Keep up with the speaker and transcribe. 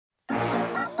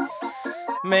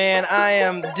Man, I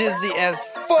am dizzy as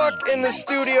fuck in the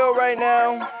studio right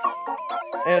now.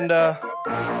 And,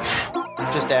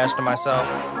 just asked to myself,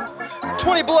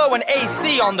 20 Below and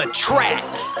AC on the track.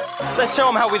 Let's show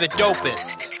them how we the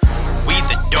dopest. We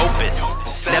the dopest,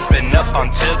 stepping up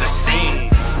onto the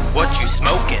scene. What you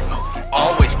smoking?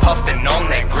 Always puffing on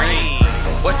that green.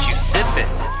 What you sipping?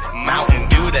 Mountain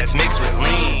Dew that's mixed with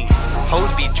lean.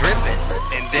 Hoes be dripping,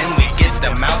 and then we get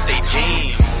them out they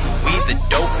jeans. We the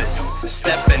dopest,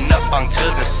 stepping up onto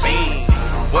the scene.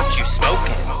 What you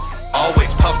smoking?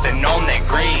 Always puffing on that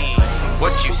green.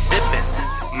 What you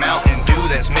sipping? Mountain Dew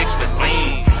that's mixed with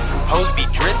lean. Hoes be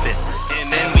dripping,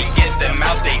 and then we get them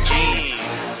out they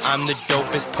jeans. I'm the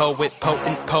dopest poet,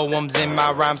 potent poems in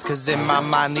my rhymes. Cause in my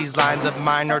mind these lines of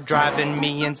mine are driving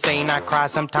me insane. I cry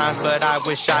sometimes but I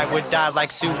wish I would die,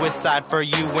 like suicide for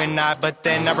you and I. But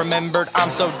then I remembered I'm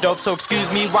so dope, so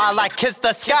excuse me while I kiss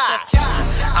the sky.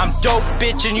 I'm dope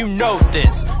bitch and you know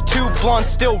this. 2 blunts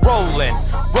still rolling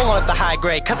at the high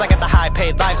grade, cause I got the high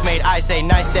paid. Life's made, I say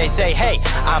nice day, say hey.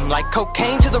 I'm like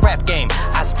cocaine to the rap game.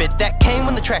 I spit that cane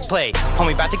when the track play.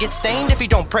 Homie about to get stained if he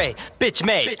don't pray. Bitch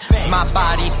made. My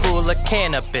body full of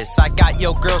cannabis. I got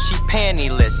your girl, she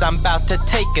pantyless. I'm about to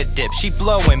take a dip. She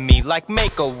blowing me like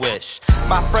Make-A-Wish.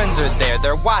 My friends are there,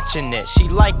 they're watching it. She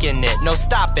liking it, no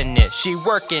stopping it. She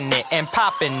working it and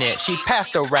popping it. She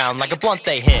passed around like a blunt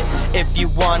they hit. If you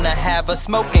wanna have a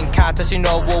smoking contest, you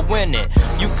know we'll win it.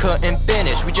 You couldn't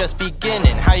finish, we just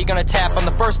beginning. How you gonna tap on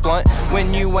the first blunt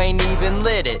when you ain't even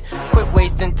lit it? Quit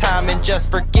wasting time and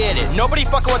just forget it. Nobody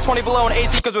fucking with 20 Below and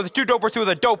AC, cause we're the 2 dopers who are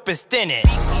the dopest in it.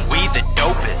 We the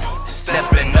dopest,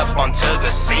 stepping up onto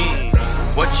the scene.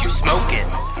 What you smoking?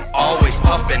 Always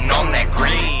puffing on that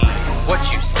green. What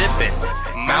you sipping?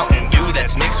 Mountain Dew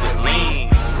that's mixed with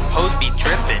lean. Hoes be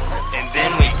dripping, and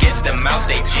then we get them out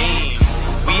they jeans.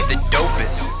 We the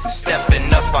dopest,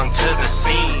 stepping up onto the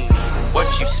scene. What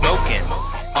you smoking?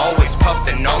 Always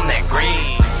puffing on that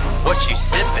green. What you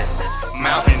sipping?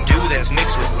 Mountain Dew that's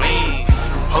mixed with lean.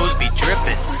 Hoes be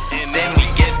dripping, and then we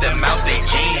get them out they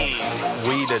jeans.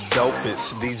 We the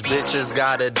dopest, these bitches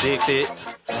got addicted.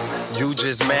 You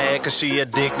just mad cause she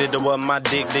addicted to what my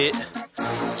dick did.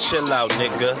 Chill out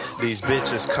nigga, these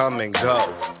bitches come and go.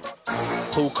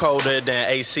 Who colder than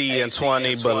AC and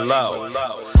 20 Below?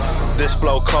 This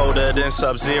flow colder than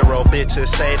Sub-Zero. Bitches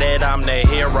say that I'm the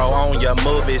hero on your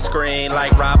movie screen like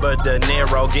Robert De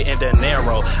Niro getting De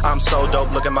Niro. I'm so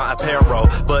dope, look at my apparel,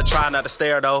 but try not to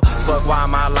stare though. Fuck why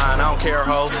my line, I don't care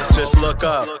ho. Just look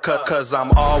up, cause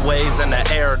I'm always in the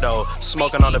air though.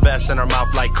 Smoking on the best in her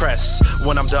mouth like Crest.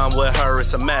 When I'm done with her,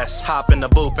 it's a mess. Hop in the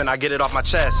booth and I get it off my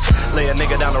chest. Lay a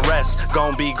nigga down to rest.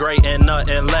 Gon' be great and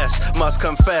nothing less. Must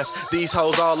confess, these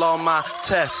hoes all on my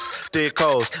tests.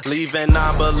 Dickos, leaving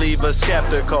non-believers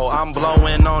skeptical. I'm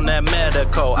blowing on that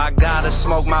medical. I gotta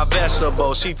smoke my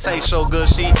vegetables. She tastes so good,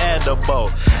 she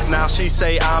edible. Now she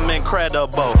say I'm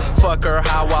incredible. Fuck her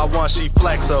how I want, she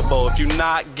flexible. If you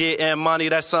not getting money,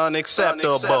 that's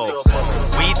unacceptable.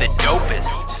 We the dopest,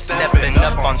 stepping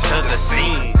up onto the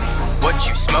scene. What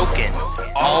you smoking?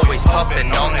 Always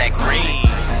puffing on that green.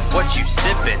 What you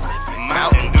sipping?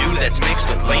 Mountain Dew that's mixed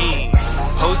with lean.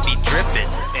 Hoes be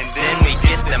dripping, and then we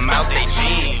get them out they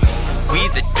jeans. We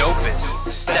the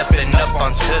dopest, stepping up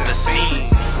onto the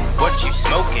scene. What you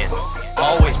smoking?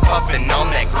 Always puffing on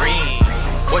that green.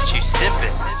 What you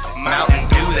sipping? Mountain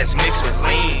Dew that's mixed with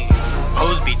lean.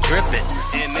 Hoes be dripping,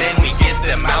 and then we get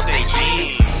them out they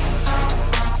jeans.